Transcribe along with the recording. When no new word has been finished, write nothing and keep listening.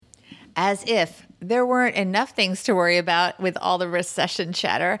As if there weren't enough things to worry about with all the recession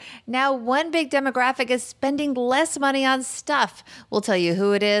chatter, now one big demographic is spending less money on stuff. We'll tell you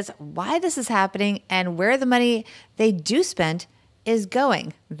who it is, why this is happening, and where the money they do spend is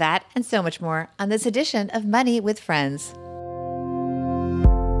going. That and so much more on this edition of Money with Friends.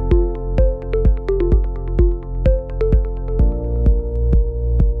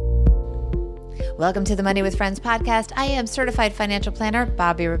 Welcome to the Money with Friends podcast. I am certified financial planner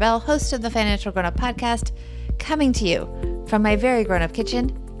Bobbi Rebell, host of the Financial Grown Up podcast, coming to you from my very grown up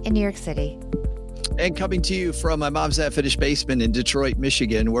kitchen in New York City. And coming to you from my mom's unfinished basement in Detroit,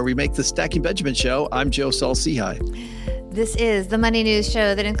 Michigan, where we make the Stacking Benjamin show. I'm Joe Saul-Sehy. This is the Money News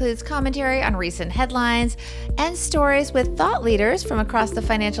Show that includes commentary on recent headlines and stories with thought leaders from across the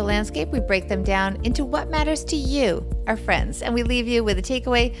financial landscape. We break them down into what matters to you, our friends, and we leave you with a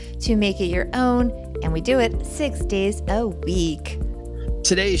takeaway to make it your own, and we do it 6 days a week.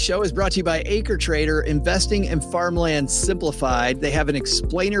 Today's show is brought to you by Acre Trader, Investing in Farmland Simplified. They have an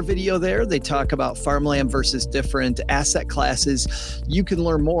explainer video there. They talk about farmland versus different asset classes. You can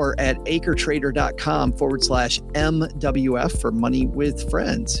learn more at acretrader.com/MWF for Money with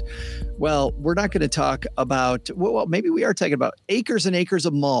Friends. Well, we're not going to talk about, well, maybe we are talking about acres and acres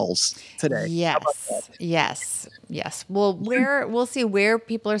of malls today. Yes. Well, we'll see where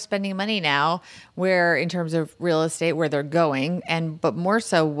people are spending money now, where in terms of real estate, where they're going, but more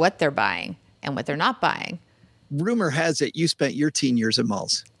so what they're buying and what they're not buying. Rumor has it you spent your teen years in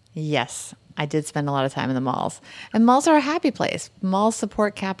malls. Yes, I did spend a lot of time in the malls. And malls are a happy place. Malls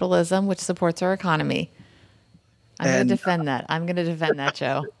support capitalism, which supports our economy. I'm going to defend that,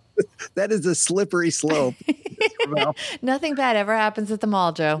 Joe. That is a slippery slope. Nothing bad ever happens at the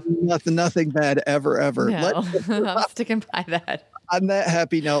mall, Joe. Nothing bad ever. No, I'm sticking by that. On that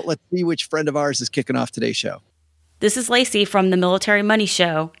happy note, let's see which friend of ours is kicking off today's show. This is Lacey from the Military Money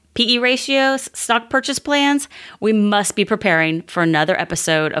Show. PE ratios, stock purchase plans, we must be preparing for another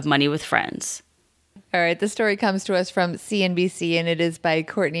episode of Money with Friends. All right, the story comes to us from CNBC, and it is by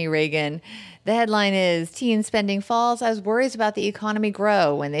Courtney Reagan. The headline is, teen spending falls as worries about the economy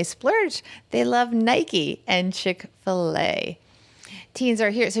grow. When they splurge, they love Nike and Chick-fil-A. Teens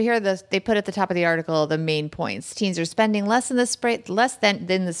are here. So here are they put at the top of the article the main points. Teens are spending less than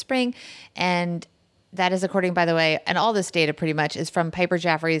the spring, and that is according, by the way, and all this data pretty much is from Piper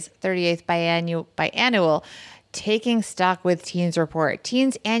Jaffray's 38th biannual Taking Stock with Teens report.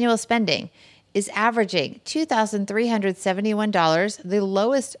 Teens' annual spending is averaging $2,371, the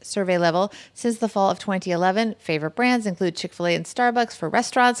lowest survey level since the fall of 2011. Favorite brands include Chick-fil-A and Starbucks for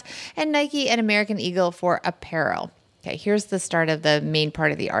restaurants, and Nike and American Eagle for apparel. Okay, here's the start of the main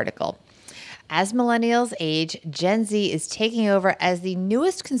part of the article. As millennials age, Gen Z is taking over as the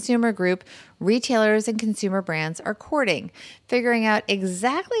newest consumer group retailers and consumer brands are courting. Figuring out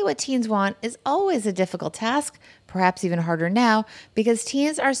exactly what teens want is always a difficult task, perhaps even harder now, because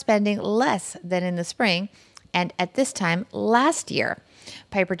teens are spending less than in the spring and at this time last year.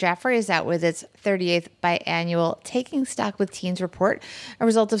 Piper Jaffray is out with its 38th biannual Taking Stock with Teens report, a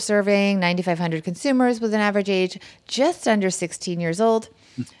result of surveying 9,500 consumers with an average age just under 16 years old.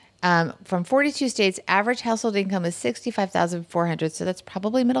 From 42 states, average household income is $65,400, so that's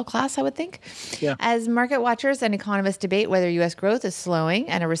probably middle class, I would think. Yeah. As market watchers and economists debate whether U.S. growth is slowing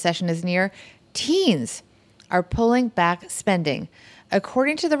and a recession is near, teens are pulling back spending.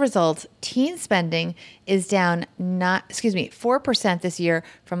 According to the results, teen spending is down 4% this year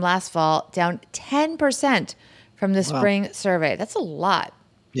from last fall, down 10% from the spring survey. That's a lot.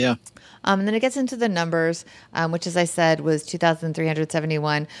 Yeah. And then it gets into the numbers, which, as I said, was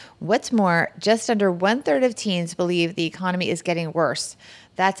 2,371. What's more, just under 1/3 of teens believe the economy is getting worse.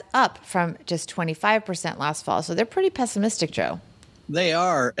 That's up from just 25% last fall. So they're pretty pessimistic, Joe. They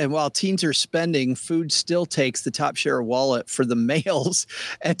are. And while teens are spending, food still takes the top share of wallet for the males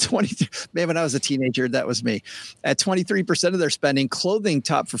at 23. Man, when I was a teenager, that was me. At 23% of their spending, clothing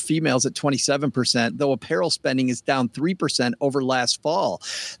top for females at 27%, though apparel spending is down 3% over last fall.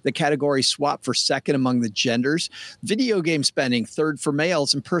 The category swapped for second among the genders. Video game spending, third for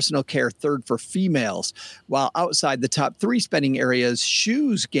males, and personal care, third for females. While outside the top three spending areas,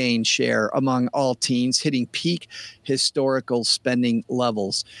 shoes gained share among all teens, hitting peak historical spending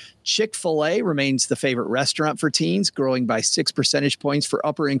levels. Chick-fil-A remains the favorite restaurant for teens, growing by 6 percentage points for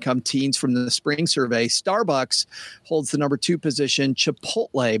upper income teens from the spring survey. Starbucks holds the number 2 position.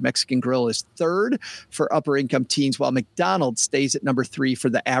 Chipotle Mexican Grill is third for upper income teens, while McDonald's stays at number 3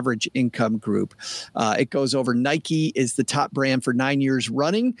 for the average income group. It goes over. Nike is the top brand for 9 years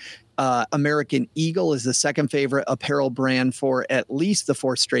running. American Eagle is the second favorite apparel brand for at least the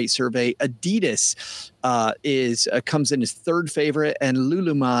 4th straight survey. Adidas comes in as third favorite, and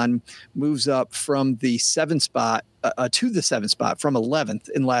Lululemon moves up from the seventh spot to the seventh spot from 11th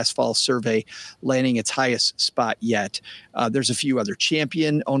in last fall's survey, landing its highest spot yet. There's a few other.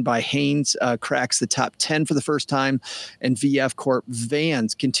 Champion, owned by Hanes, cracks the top 10 for the first time, and VF Corp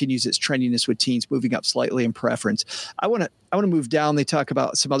Vans continues its trendiness with teens, moving up slightly in preference. I want to move down. They talk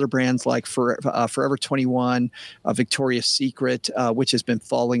about some other brands like Forever 21, Victoria's Secret, which has been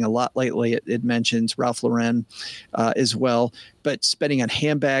falling a lot lately. It mentions Ralph Lauren as well, but spending on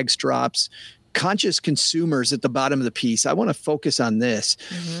handbags drops. Conscious consumers at the bottom of the piece. I want to focus on this.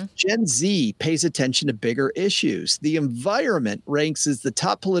 Mm-hmm. Gen Z pays attention to bigger issues. The environment ranks as the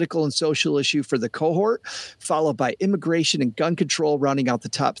top political and social issue for the cohort, followed by immigration and gun control, rounding out the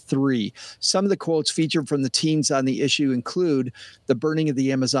top three. Some of the quotes featured from the teens on the issue include the burning of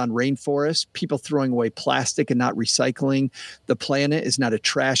the Amazon rainforest, people throwing away plastic and not recycling, the planet is not a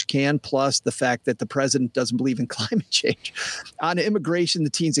trash can, plus the fact that the president doesn't believe in climate change. On immigration, the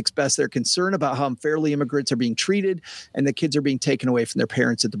teens express their concern about how unfairly immigrants are being treated and that kids are being taken away from their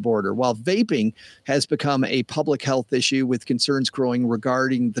parents at the border. While vaping has become a public health issue with concerns growing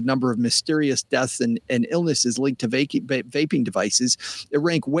regarding the number of mysterious deaths and illnesses linked to vaping devices, it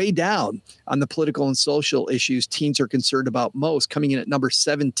ranked way down on the political and social issues teens are concerned about most, coming in at number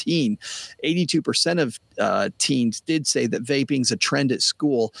 17. 82% of teens did say that vaping is a trend at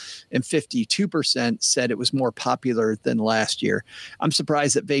school, and 52% said it was more popular than last year. I'm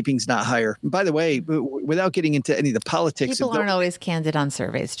surprised that vaping's not higher. By the way, without getting into any of the politics, people aren't always candid on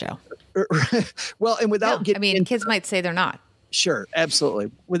surveys, Joe. Well, and without getting kids might say they're not. Sure,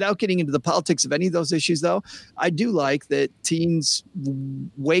 absolutely. Without getting into the politics of any of those issues, though, I do like that teens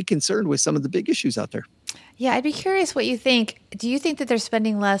way concerned with some of the big issues out there. Yeah, I'd be curious what you think. Do you think that they're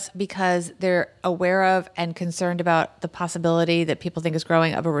spending less because they're aware of and concerned about the possibility that people think is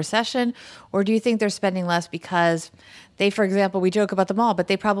growing of a recession? Or do you think they're spending less because they, for example, we joke about the mall, but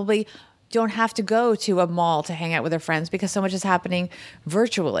they probably don't have to go to a mall to hang out with their friends because so much is happening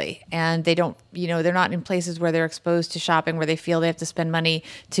virtually, and they don't, they're not in places where they're exposed to shopping where they feel they have to spend money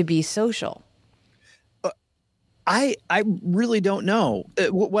to be social? I really don't know.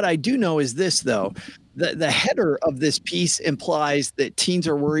 What I do know is this, though. The header of this piece implies that teens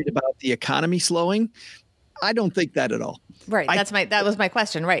are worried about the economy slowing. I don't think that at all. Right. That was my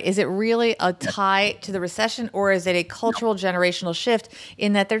question. Right. Is it really a tie to the recession, or is it a cultural generational shift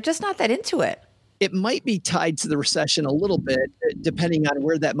in that they're just not that into it? It might be tied to the recession a little bit, depending on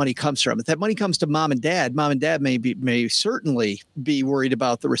where that money comes from. If that money comes to mom and dad may certainly be worried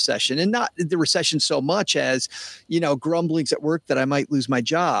about the recession, and not the recession so much as, grumblings at work that I might lose my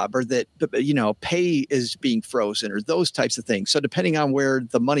job, or that, pay is being frozen, or those types of things. So depending on where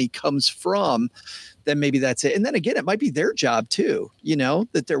the money comes from, then maybe that's it. And then again, it might be their job too,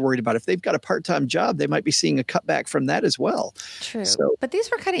 that they're worried about. If they've got a part-time job, they might be seeing a cutback from that as well. True. But these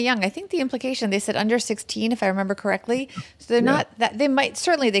were kind of young. I think the implication, they said under 16, if I remember correctly. So they're not that,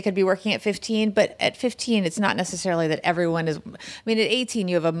 they could be working at 15, but at 15, it's not necessarily that everyone is. I mean, at 18,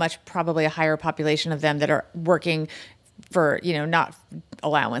 you have probably a higher population of them that are working for, not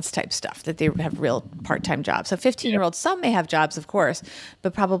allowance type stuff, that they have real part-time jobs. So 15-year-olds, some may have jobs, of course,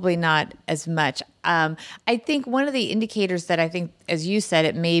 but probably not as much. I think one of the indicators that I think, as you said,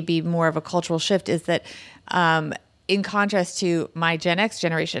 it may be more of a cultural shift is that in contrast to my Gen X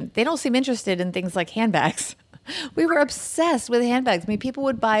generation, they don't seem interested in things like handbags. We were obsessed with handbags. I mean, people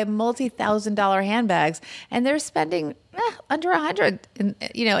would buy multi-$1,000 handbags, and they're spending under $100. And,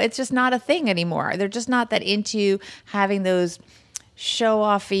 it's just not a thing anymore. They're just not that into having those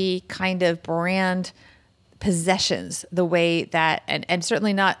show-offy kind of brand possessions the way that, and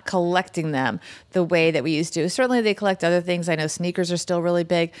certainly not collecting them the way that we used to. Certainly they collect other things. I know sneakers are still really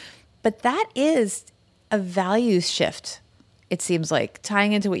big, but that is a values shift. It seems like,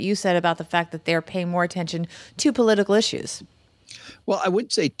 tying into what you said about the fact that they're paying more attention to political issues. Well, I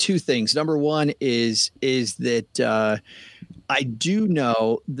would say two things. Number one is that I do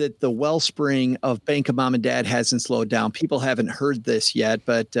know that the wellspring of Bank of Mom and Dad hasn't slowed down. People haven't heard this yet,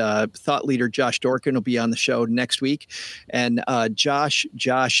 but thought leader Josh Dorkin will be on the show next week. And Josh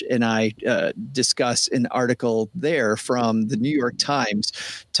and I discuss an article there from the New York Times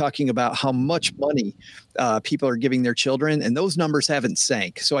talking about how much money people are giving their children, and those numbers haven't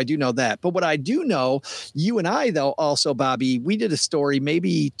sank. So I do know that. But what I do know, you and I, though, also, Bobbi, we did a story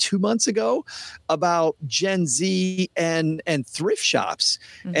maybe 2 months ago about Gen Z and thrift shops,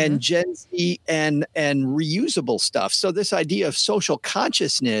 and Gen Z and reusable stuff. So this idea of social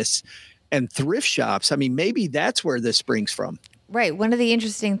consciousness and thrift shops, I mean, maybe that's where this springs from. Right. One of the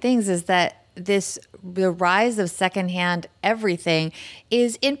interesting things is that the rise of secondhand everything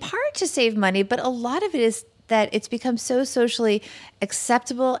is in part to save money, but a lot of it is that it's become so socially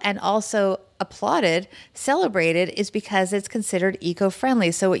acceptable and also applauded, celebrated, is because it's considered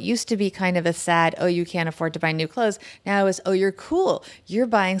eco-friendly. So it used to be kind of a sad, oh, you can't afford to buy new clothes. Now it's, oh, you're cool. You're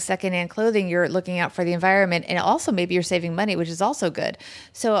buying secondhand clothing. You're looking out for the environment. And also maybe you're saving money, which is also good.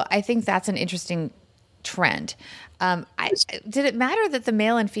 So I think that's an interesting trend. Did it matter that the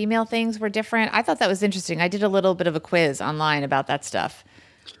male and female things were different? I thought that was interesting. I did a little bit of a quiz online about that stuff.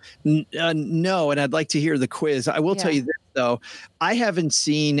 No, and I'd like to hear the quiz. I will tell you this, though. I haven't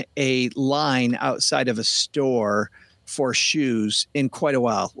seen a line outside of a store for shoes in quite a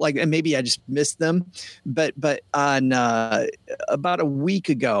while. And maybe I just missed them. But on about a week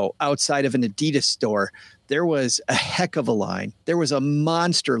ago, outside of an Adidas store, there was a heck of a line. There was a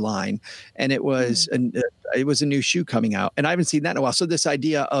monster line, and it was a new shoe coming out, and I haven't seen that in a while. So this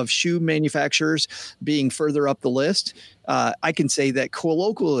idea of shoe manufacturers being further up the list, I can say that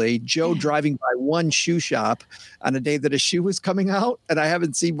colloquially, Joe driving by one shoe shop on a day that a shoe was coming out, and I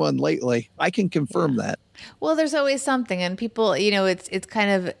haven't seen one lately. I can confirm that. Well, there's always something, and people, it's kind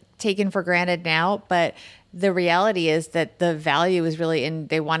of taken for granted now, but the reality is that the value is really in,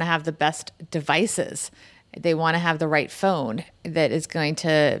 they want to have the best devices. They want to have the right phone that is going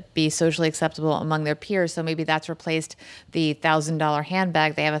to be socially acceptable among their peers. So maybe that's replaced the $1,000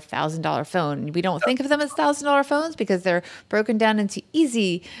 handbag. They have a $1,000 phone. We don't think of them as $1,000 phones because they're broken down into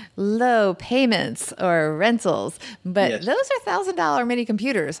easy, low payments or rentals. But those are $1,000 mini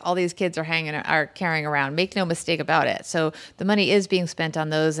computers. All these kids are carrying around. Make no mistake about it. So the money is being spent on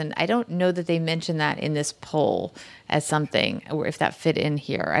those. And I don't know that they mentioned that in this poll as something, or if that fit in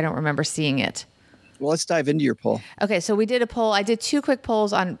here. I don't remember seeing it. Well, let's dive into your poll. Okay, so we did a poll. I did 2 quick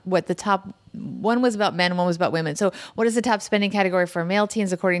polls on what the top, one was about men, one was about women. So what is the top spending category for male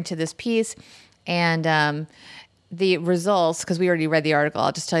teens according to this piece? And the results, because we already read the article,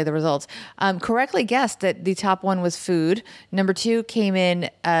 I'll just tell you the results. Correctly guessed that the top one was food. Number 2 came in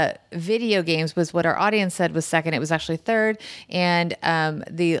video games, was what our audience said was second. It was actually third. And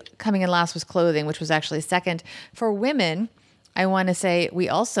the coming in last was clothing, which was actually second. For women, I want to say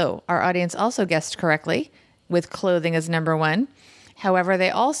our audience also guessed correctly with clothing as number 1. However, they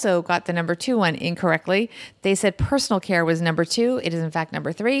also got the number 2 one incorrectly. They said personal care was number 2. It is in fact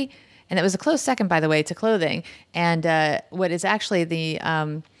number 3. And it was a close second, by the way, to clothing. And what is actually the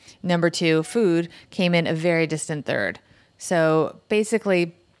number 2, food, came in a very distant third. So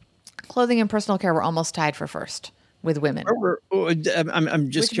basically, clothing and personal care were almost tied for first with women.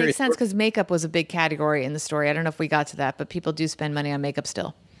 I'm just Which curious. makes sense because makeup was a big category in the story. I don't know if we got to that, but people do spend money on makeup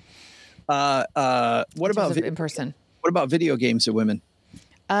still. What about in person? What about video games of women?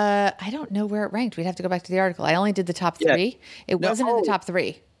 I don't know where it ranked. We'd have to go back to the article. I only did the top 3. It wasn't in the top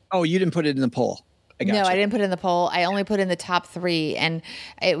 3. Oh, you didn't put it in the poll. No, I didn't put it in the poll. I only put in the top 3, and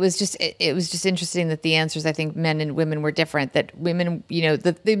it was just interesting that the answers, I think, men and women were different. That women,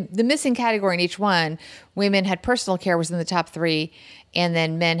 the missing category in each one, women had personal care was in the top 3, and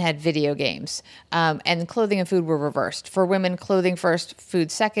then men had video games. And clothing and food were reversed. For women, clothing first,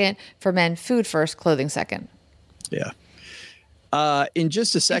 food second. For men, food first, clothing second. Yeah. In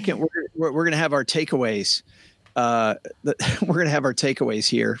just a second, we're going to have our takeaways. We're going to have our takeaways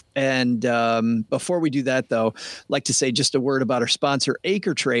here. And before we do that, though, I'd like to say just a word about our sponsor,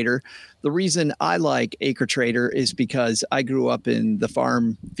 Acre Trader. The reason I like Acre Trader is because I grew up in the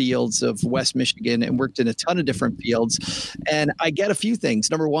farm fields of West Michigan and worked in a ton of different fields. And I get a few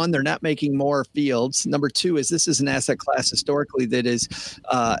things. Number 1, they're not making more fields. Number 2 is this is an asset class historically that is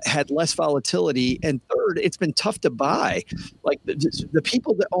had less volatility. And third, it's been tough to buy. Like the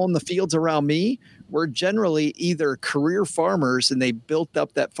people that own the fields around me were generally either career farmers and they built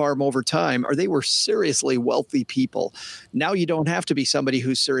up that farm over time, or they were seriously wealthy people. Now you don't have to be somebody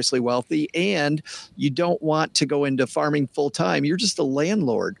who's seriously wealthy, and you don't want to go into farming full time. You're just a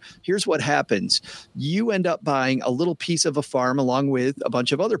landlord. Here's what happens. You end up buying a little piece of a farm along with a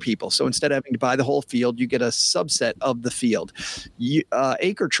bunch of other people. So instead of having to buy the whole field, you get a subset of the field.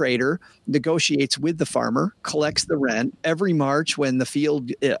 Acre Trader negotiates with the farmer, collects the rent. Every March when the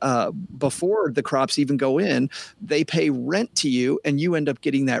field, before the crops even go in, they pay rent to you and you end up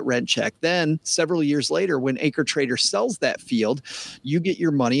getting that rent check. Then several years later, when Acre Trader sells that field, you get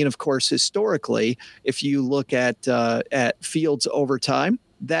your money. And of course, historically, if you look at fields over time,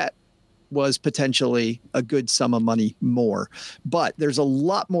 that was potentially a good sum of money more. But there's a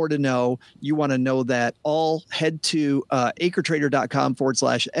lot more to know. You want to know that all, head to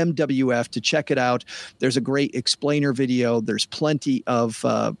acretrader.com/MWF to check it out. There's a great explainer video. There's plenty of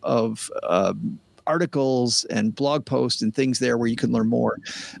articles and blog posts and things there where you can learn more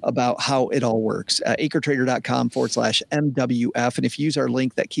about how it all works. acretrader.com/MWF. And if you use our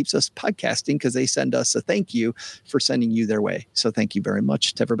link, that keeps us podcasting because they send us a thank you for sending you their way. So thank you very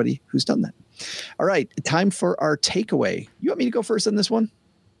much to everybody who's done that. All right, time for our takeaway. You want me to go first on this one?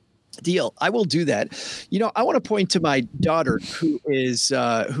 Deal. I will do that. I want to point to my daughter who is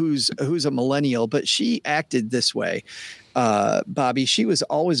who's a millennial, but she acted this way. Bobbi, she was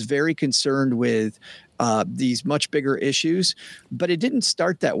always very concerned with these much bigger issues, but it didn't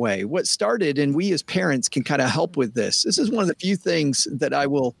start that way. What started, and we as parents can kind of help with this. This is one of the few things that I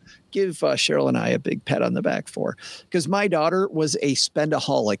will give Cheryl and I a big pat on the back for, because my daughter was a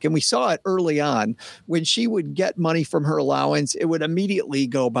spendaholic, and we saw it early on. When she would get money from her allowance, it would immediately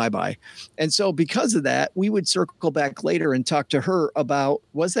go bye-bye. And so because of that, we would circle back later and talk to her about,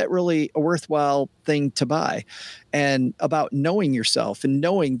 was that really a worthwhile thing to buy? And about knowing yourself and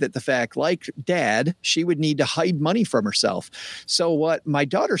knowing that the fact, like Dad, she would need to hide money from herself. So what my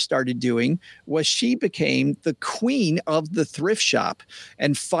daughter started doing was she became the queen of the thrift shop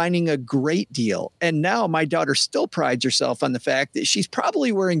and finding a great deal. And now my daughter still prides herself on the fact that she's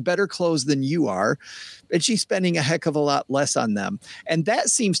probably wearing better clothes than you are, and she's spending a heck of a lot less on them. And that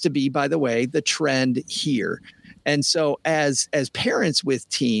seems to be, by the way, the trend here. And so as parents with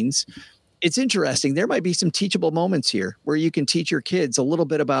teens, it's interesting. There might be some teachable moments here where you can teach your kids a little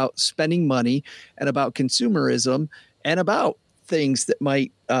bit about spending money and about consumerism and about things that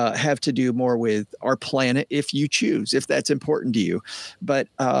might have to do more with our planet if you choose, if that's important to you. But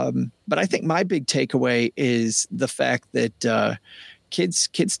I think my big takeaway is the fact that kids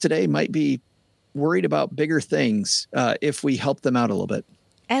today might be worried about bigger things if we help them out a little bit.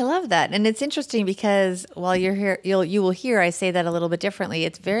 I love that. And it's interesting because while you're here, you will hear I say that a little bit differently.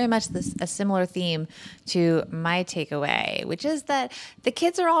 It's very much a similar theme to my takeaway, which is that the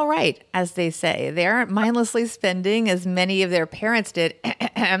kids are all right, as they say. They aren't mindlessly spending as many of their parents did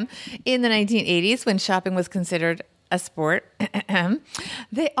in the 1980s when shopping was considered a sport.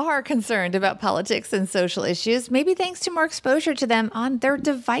 They are concerned about politics and social issues, maybe thanks to more exposure to them on their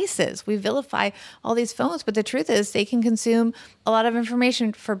devices. We vilify all these phones, but the truth is they can consume a lot of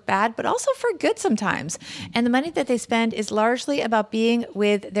information for bad, but also for good sometimes. And the money that they spend is largely about being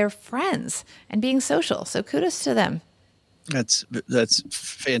with their friends and being social. So kudos to them. That's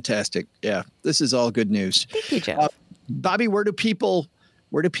fantastic. Yeah, this is all good news. Thank you, Joe. Bobbi, where do people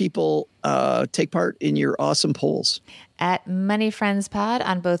take part in your awesome polls? At Money Friends Pod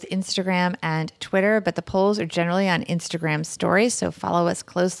on both Instagram and Twitter, but the polls are generally on Instagram stories, so follow us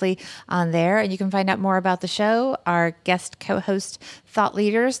closely on there. And you can find out more about the show, our guest co-host thought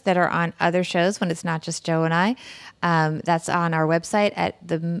leaders that are on other shows when it's not just Joe and I. That's on our website at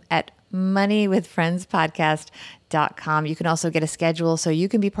moneywithfriendspodcast.com. You can also get a schedule so you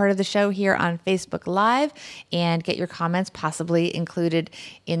can be part of the show here on Facebook Live and get your comments possibly included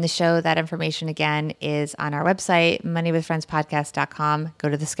in the show. That information, again, is on our website, moneywithfriendspodcast.com. Go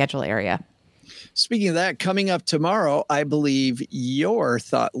to the schedule area. Speaking of that, coming up tomorrow, I believe your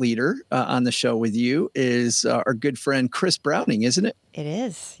thought leader on the show with you is our good friend Chris Browning, isn't it? It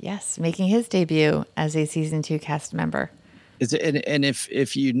is, yes, making his debut as a Season 2 cast member. And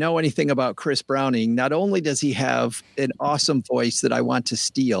if you know anything about Chris Browning, not only does he have an awesome voice that I want to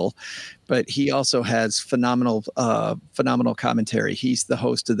steal, but he also has phenomenal commentary. He's the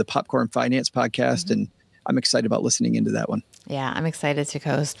host of the Popcorn Finance podcast, and I'm excited about listening into that one. Yeah, I'm excited to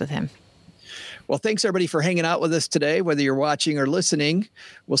co-host with him. Well, thanks everybody for hanging out with us today, whether you're watching or listening.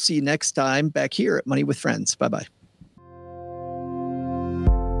 We'll see you next time back here at Money with Friends. Bye-bye.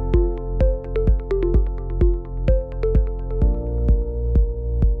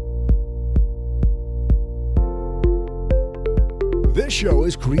 This show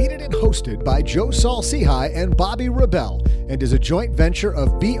is created and hosted by Joe Saul-Sehy and Bobbi Rebell and is a joint venture of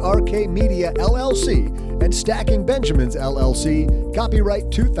BRK Media, LLC and Stacking Benjamins, LLC, copyright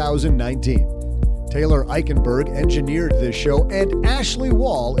 2019. Taylor Eichenberg engineered this show and Ashley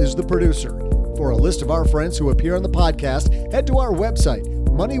Wall is the producer. For a list of our friends who appear on the podcast, head to our website,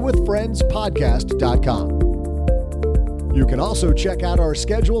 moneywithfriendspodcast.com. You can also check out our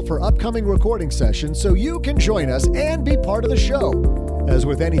schedule for upcoming recording sessions so you can join us and be part of the show. As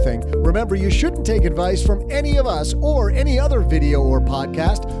with anything, remember you shouldn't take advice from any of us or any other video or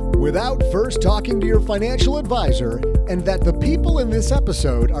podcast without first talking to your financial advisor, and that the people in this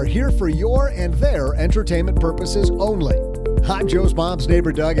episode are here for your and their entertainment purposes only. I'm Joe's mom's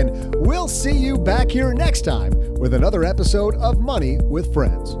neighbor, Doug, and we'll see you back here next time with another episode of Money with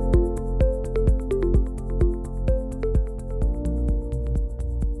Friends.